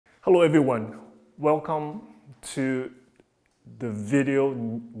Hello everyone, welcome to the video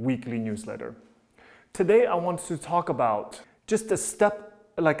weekly newsletter. Today I want to talk about just a step,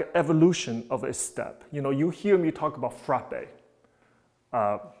 like an evolution of a step. You know, you hear me talk about Frappé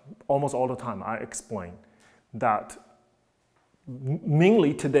almost all the time. I explain that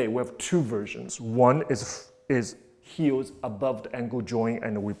mainly today we have two versions. One is heels above the ankle joint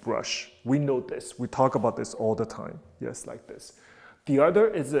and we brush. We know this, we talk about this all the time, yes, like this. The other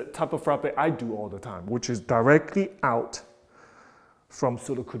is a type of frappe I do all the time, which is directly out from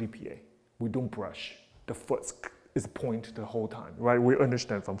solo coup de pied. We don't brush. The foot is pointed the whole time, right? We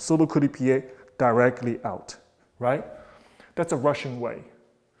understand from solo coup de pied directly out, right? That's a Russian way.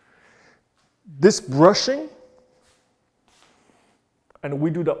 This brushing, and we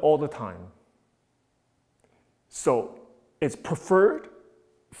do that all the time. So it's preferred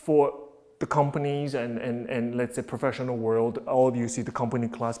for the companies and let's say professional world, all you see the company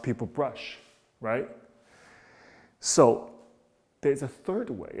class people brush, right? So there's a third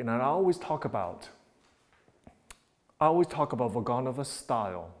way, and I always talk about Vaganova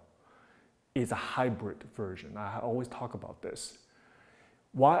style is a hybrid version. I always talk about this.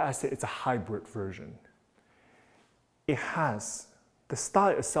 Why I say it's a hybrid version? It has, the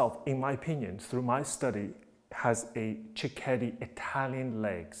style itself, in my opinion, through my study, has a Cecchetti Italian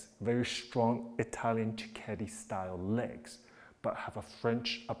legs, very strong Italian Cecchetti style legs, but have a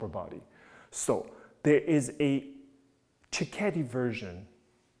French upper body. So there is a Cecchetti version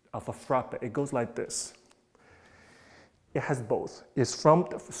of a frappe. It goes like this. It has both. It's from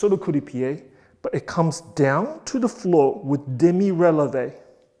the solo coup de pied, but it comes down to the floor with demi-releve.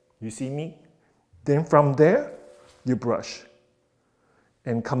 You see me? Then from there, you brush.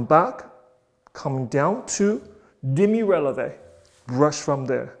 And come back, coming down to demi-releve, brush from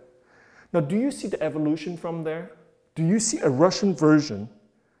there. Now, do you see the evolution from there? Do you see a Russian version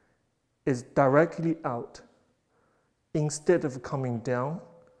is directly out instead of coming down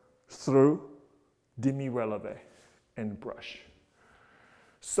through demi-releve and brush?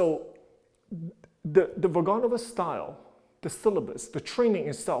 So the Vaganova style, the syllabus, the training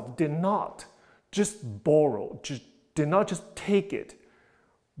itself did not just borrow, did not just take it,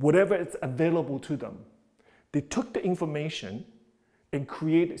 whatever is available to them. They took the information and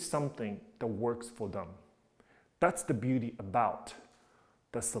created something that works for them. That's the beauty about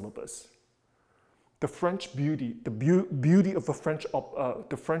the syllabus. The French beauty, the beauty of the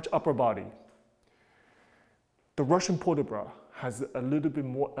French upper body. The Russian port de bras has a little bit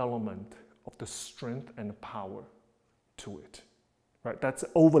more element of the strength and the power to it. Right? That's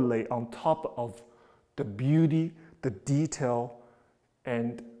overlay on top of the beauty, the detail,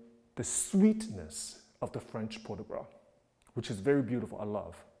 and the sweetness of the French port de bras, which is very beautiful, I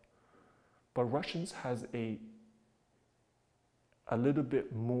love. But Russians has a little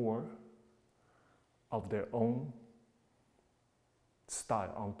bit more of their own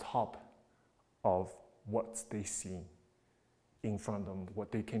style on top of what they see in front of them,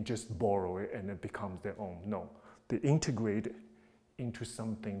 what they can just borrow it and it becomes their own. No, they integrate it into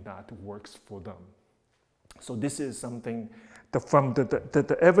something that works for them. So this is something that from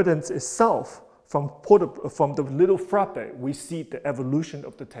the evidence itself, from the little frappe, we see the evolution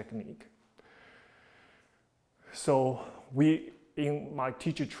of the technique. So in my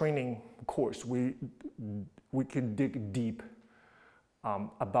teacher training course, we can dig deep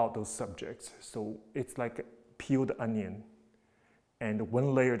about those subjects. So it's like a peeled onion. And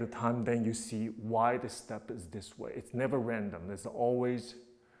one layer at a time, then you see why the step is this way. It's never random. There's always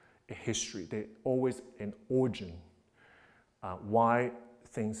a history. There's always an origin. Why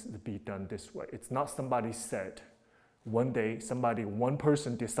things be done this way. It's not somebody said, one day one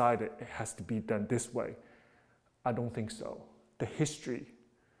person decided it has to be done this way. I don't think so. The history,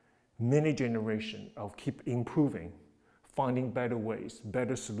 many generations of keep improving, finding better ways,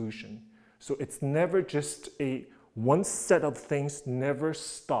 better solution. So it's never just one set of things never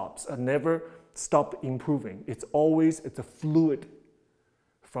stops, never stop improving. It's a fluid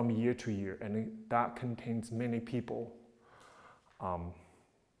from year to year, and that contains many people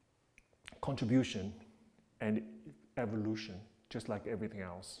contribution and evolution, just like everything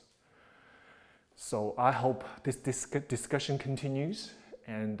else. So I hope this discussion continues,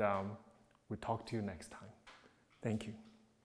 and we'll talk to you next time. Thank you.